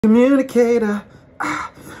Communicator,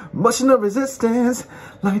 emotional resistance,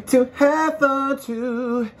 like to have fun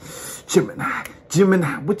too.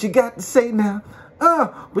 Gemini, what you got to say now?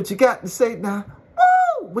 What you got to say now?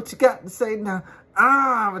 Woo! What you got to say now?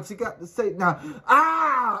 What you got to say now?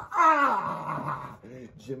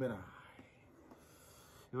 Gemini.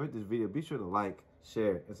 If you like this video, be sure to like,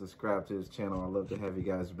 share, and subscribe to this channel. I'd love to have you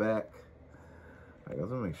guys back. All right, guys,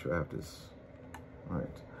 let me make sure I have this. All right.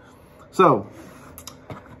 So,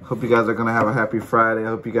 hope you guys are going to have a happy Friday. I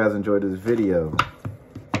hope you guys enjoyed this video.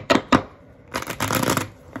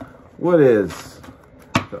 What is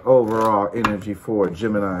the overall energy for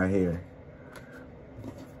Gemini here?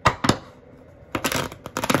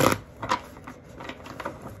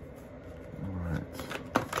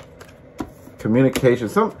 Communication.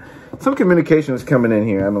 Some communication is coming in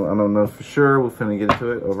here. I don't know for sure. We're finna get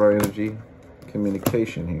into it. Overall energy,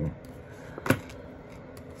 communication here.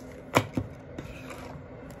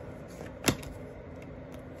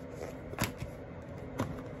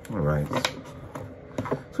 All right.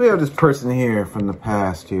 So we have this person here from the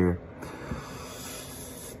past here.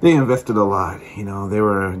 They invested a lot, you know, they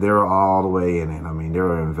were all the way in it. I mean, they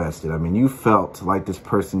were invested. I mean, you felt like this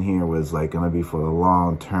person here was like going to be for the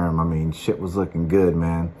long term. I mean, shit was looking good,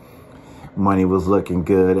 man. Money was looking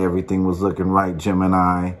good. Everything was looking right,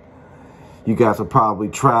 Gemini. You guys are probably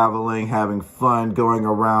traveling, having fun, going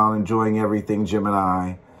around, enjoying everything,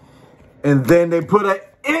 Gemini. And then they put an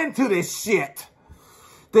end to this shit.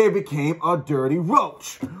 They became a dirty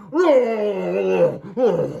roach. A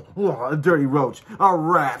dirty roach. A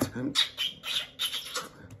rat.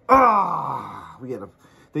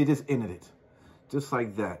 They just ended it. Just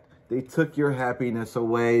like that. They took your happiness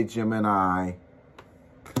away, Gemini.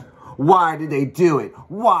 Why did they do it?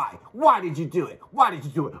 Why? Why did you do it? Why did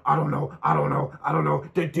you do it? I don't know. I don't know. I don't know.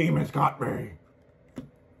 The demons got me.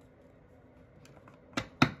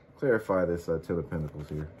 Clarify this Ten of Pentacles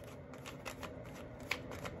here.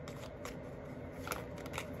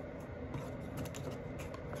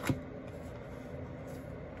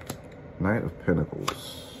 Knight of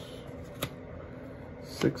Pentacles.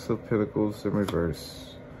 Six of Pentacles in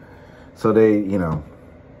reverse. So they, you know,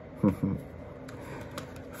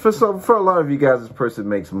 for a lot of you guys, this person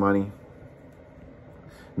makes money.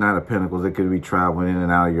 Knight of Pentacles, it could be traveling in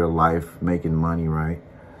and out of your life, making money, right?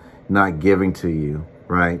 Not giving to you,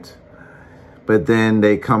 right? But then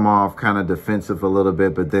they come off kind of defensive a little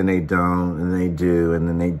bit, but then they don't, and they do, and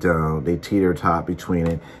then they don't. They teeter-tot between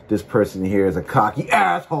it. This person here is a cocky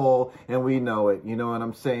asshole, and we know it. You know what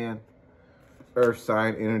I'm saying? Earth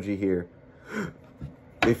sign energy here.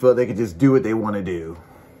 They feel they can just do what they want to do.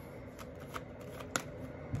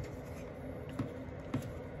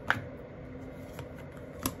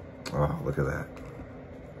 Oh, look at that.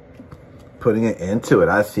 Putting it into it.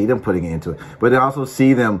 I see them putting it into it. But I also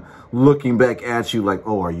see them looking back at you like,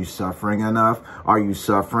 oh, are you suffering enough? Are you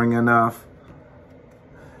suffering enough?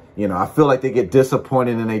 You know, I feel like they get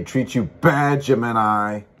disappointed and they treat you bad,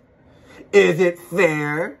 Gemini. Is it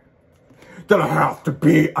fair that I have to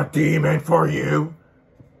be a demon for you?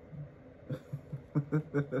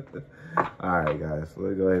 All right, guys.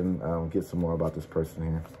 Let's go ahead and get some more about this person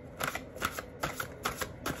here.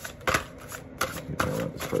 Get more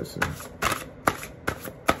about this person.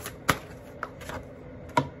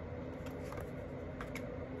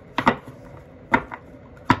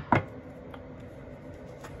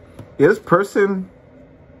 Yeah, this person,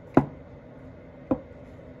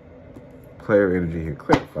 player energy here,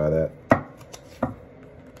 clarify that.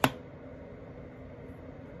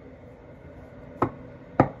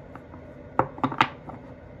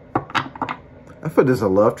 I feel there's a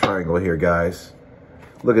love triangle here, guys.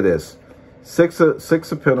 Look at this. Six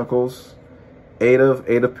of Pentacles, eight of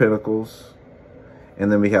Pentacles,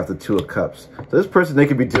 and then we have the Two of Cups. So this person, they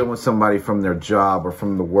could be dealing with somebody from their job or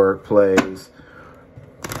from the workplace.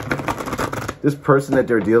 This person that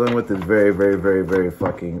they're dealing with is very, very, very, very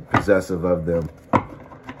fucking possessive of them.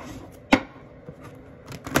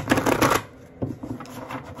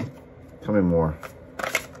 Tell me more.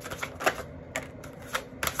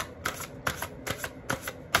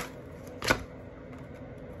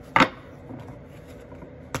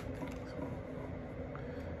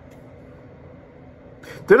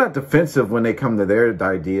 They're not defensive when they come to their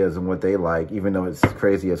ideas and what they like, even though it's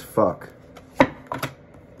crazy as fuck.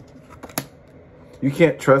 You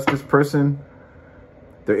can't trust this person.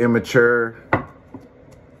 They're immature.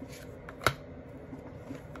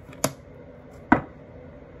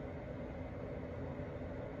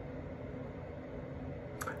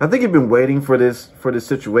 I think you've been waiting for this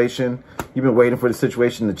situation. You've been waiting for the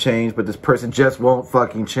situation to change, but this person just won't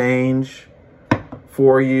fucking change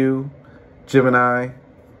for you, Gemini.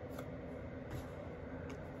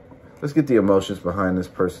 Let's get the emotions behind this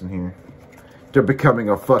person here. They're becoming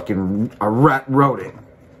a rat rodent.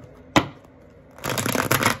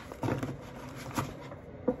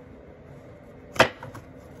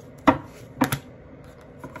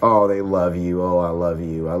 Oh, they love you. Oh, I love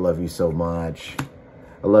you. I love you so much.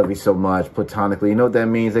 I love you so much, platonically. You know what that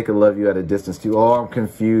means? They could love you at a distance, too. Oh, I'm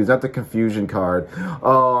confused. Not the confusion card.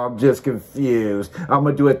 Oh, I'm just confused. I'm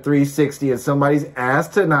going to do a 360 in somebody's ass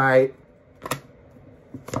tonight.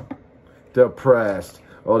 Depressed.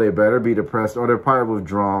 Oh, they better be depressed. Or they're probably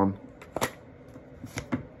withdrawn.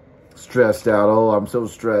 Stressed out. Oh, I'm so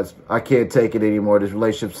stressed. I can't take it anymore. This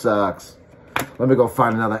relationship sucks. Let me go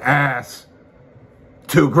find another ass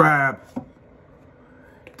to grab.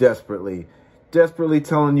 Desperately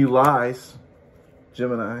telling you lies,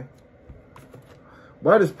 Gemini.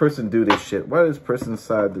 Why does this person do this shit? Why does this person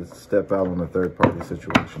decide to step out on a third-party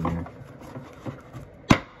situation here?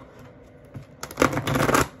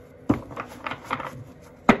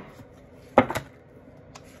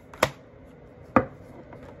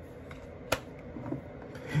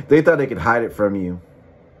 They thought they could hide it from you.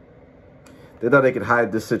 They thought they could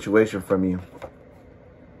hide this situation from you.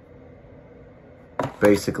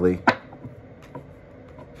 Basically.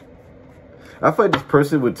 I feel like this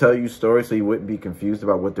person would tell you stories so you wouldn't be confused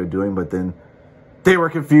about what they're doing, but then they were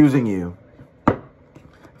confusing you. I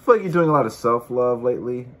feel like you're doing a lot of self-love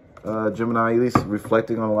lately, Gemini, at least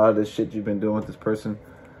reflecting on a lot of this shit you've been doing with this person.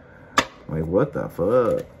 Like, what the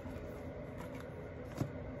fuck?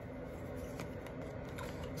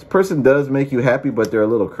 This person does make you happy, but they're a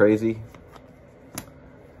little crazy.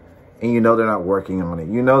 And you know they're not working on it.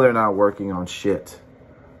 You know they're not working on shit.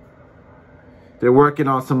 They're working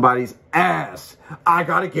on somebody's ass. I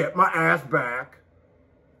gotta get my ass back.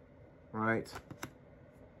 Right?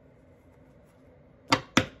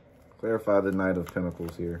 Clarify the Knight of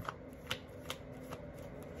Pentacles here.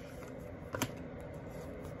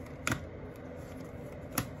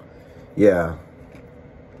 Yeah.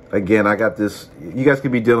 Again, I got this. You guys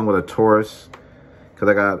could be dealing with a Taurus. Because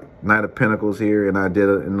I got Knight of Pentacles here. And I did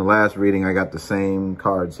it in the last reading. I got the same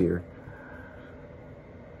cards here.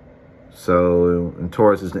 So, and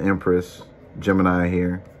Taurus is the Empress, Gemini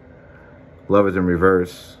here. Love is in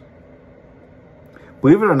reverse.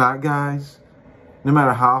 Believe it or not, guys, no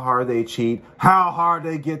matter how hard they cheat, how hard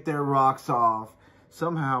they get their rocks off,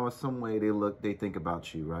 somehow in some way they think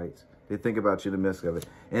about you, right? They think about you in the midst of it.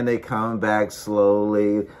 And they come back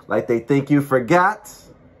slowly, like they think you forgot.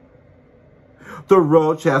 The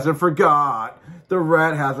roach hasn't forgot. The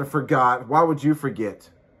rat hasn't forgot. Why would you forget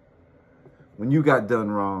when you got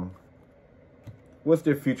done wrong? What's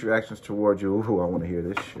their future actions toward you? Ooh, I want to hear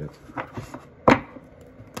this shit.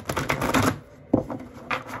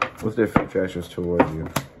 What's their future actions toward you?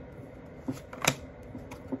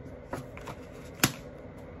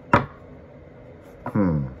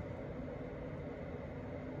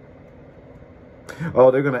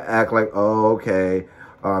 Oh, they're gonna act like, oh, okay,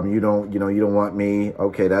 you don't want me.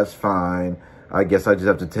 Okay, that's fine. I guess I just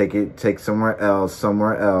have to take somewhere else.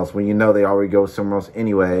 When you know they already go somewhere else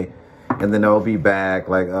anyway. And then they'll be back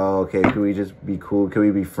like, oh, okay, could we just be cool? Could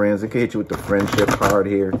we be friends? They could hit you with the friendship card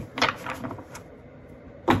here.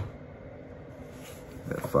 That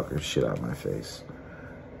fucker shit out of my face.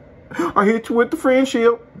 I hit you with the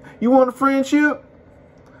friendship. You want a friendship?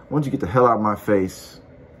 Why don't you get the hell out of my face?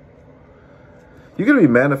 You're going to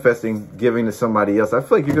be manifesting giving to somebody else. I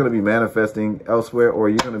feel like you're going to be manifesting elsewhere, or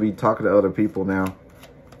you're going to be talking to other people now.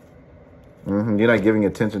 You're not giving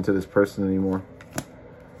attention to this person anymore.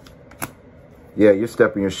 Yeah, you're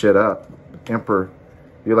stepping your shit up. Emperor.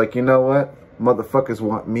 You're like, you know what? Motherfuckers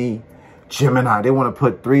want me. Gemini, they want to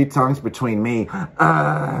put 3 tongues between me.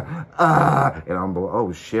 And I'm,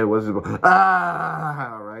 oh shit, what is it? All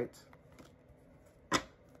right.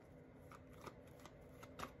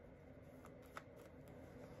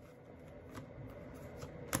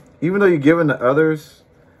 Even though you're giving to others,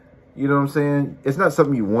 you know what I'm saying? It's not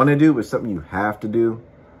something you want to do, but something you have to do.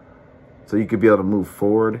 So you could be able to move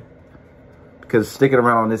forward. Because sticking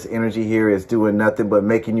around on this energy here is doing nothing but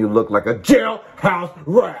making you look like a jailhouse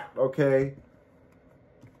rat, okay?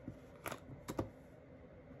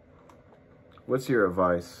 What's your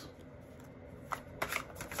advice?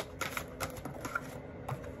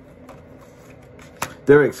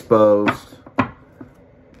 They're exposed.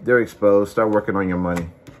 They're exposed. Start working on your money.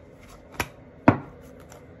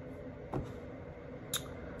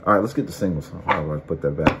 All right, let's get the singles. All right, put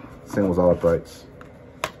that back. Singles, all uprights.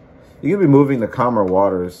 You're going to be moving to calmer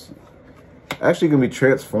waters. Actually, you're going to be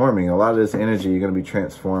transforming. A lot of this energy, you're going to be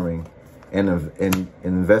transforming and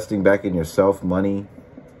investing back in yourself, money,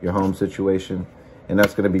 your home situation. And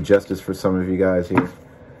that's going to be justice for some of you guys here.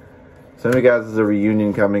 Some of you guys, there's a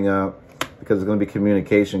reunion coming up because there's going to be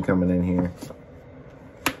communication coming in here.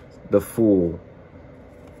 The Fool.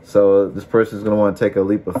 So this person is going to want to take a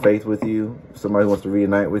leap of faith with you. If somebody wants to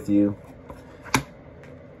reunite with you.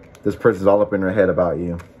 This person's all up in their head about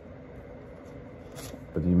you.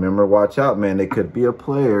 But you remember, watch out, man. They could be a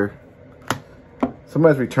player.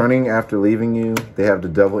 Somebody's returning after leaving you. They have the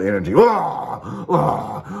devil energy. Oh,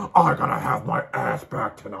 oh, I gotta have my ass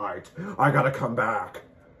back tonight. I gotta come back.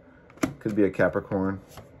 Could be a Capricorn.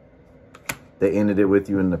 They ended it with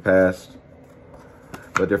you in the past,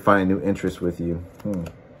 but they're finding new interest with you.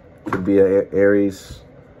 Could be a Aries,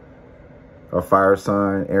 a fire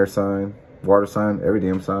sign, air sign, water sign, every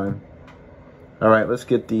damn sign. All right, let's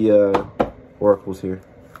get the oracles here.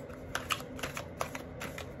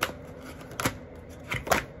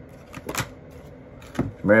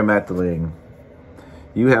 Mary Magdalene,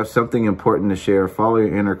 you have something important to share. Follow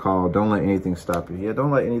your inner call. Don't let anything stop you. Yeah,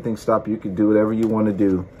 don't let anything stop you. You can do whatever you want to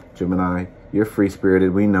do, Gemini. You're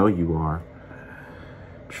free-spirited. We know you are.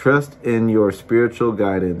 Trust in your spiritual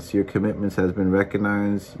guidance. Your commitments has been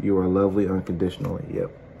recognized. You are lovely unconditionally.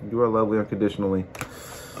 Yep, you are lovely unconditionally.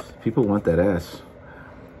 People want that ass.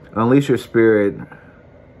 Unleash your spirit.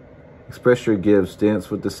 Express your gifts.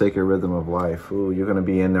 Dance with the sacred rhythm of life. Ooh, you're going to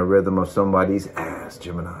be in the rhythm of somebody's ass,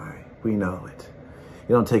 Gemini. We know it.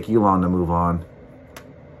 It don't take you long to move on.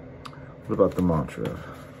 What about the mantra?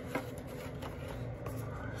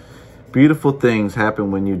 Beautiful things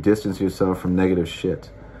happen when you distance yourself from negative shit.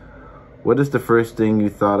 What is the first thing you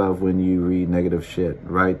thought of when you read negative shit?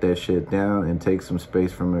 Write that shit down and take some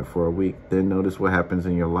space from it for a week. Then notice what happens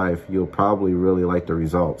in your life. You'll probably really like the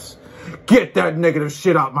results. Get that negative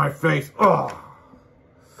shit out my face. Ugh.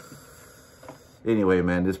 Anyway,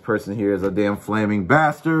 man, this person here is a damn flaming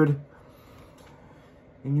bastard.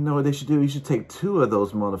 And you know what they should do? You should take 2 of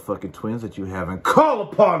those motherfucking twins that you have and call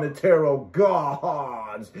upon the tarot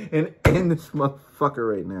gods and end this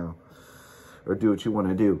motherfucker right now. Or do what you want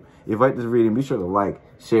to do. If you like this reading, be sure to like,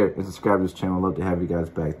 share, and subscribe to this channel. I'd love to have you guys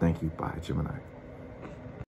back. Thank you. Bye, Gemini.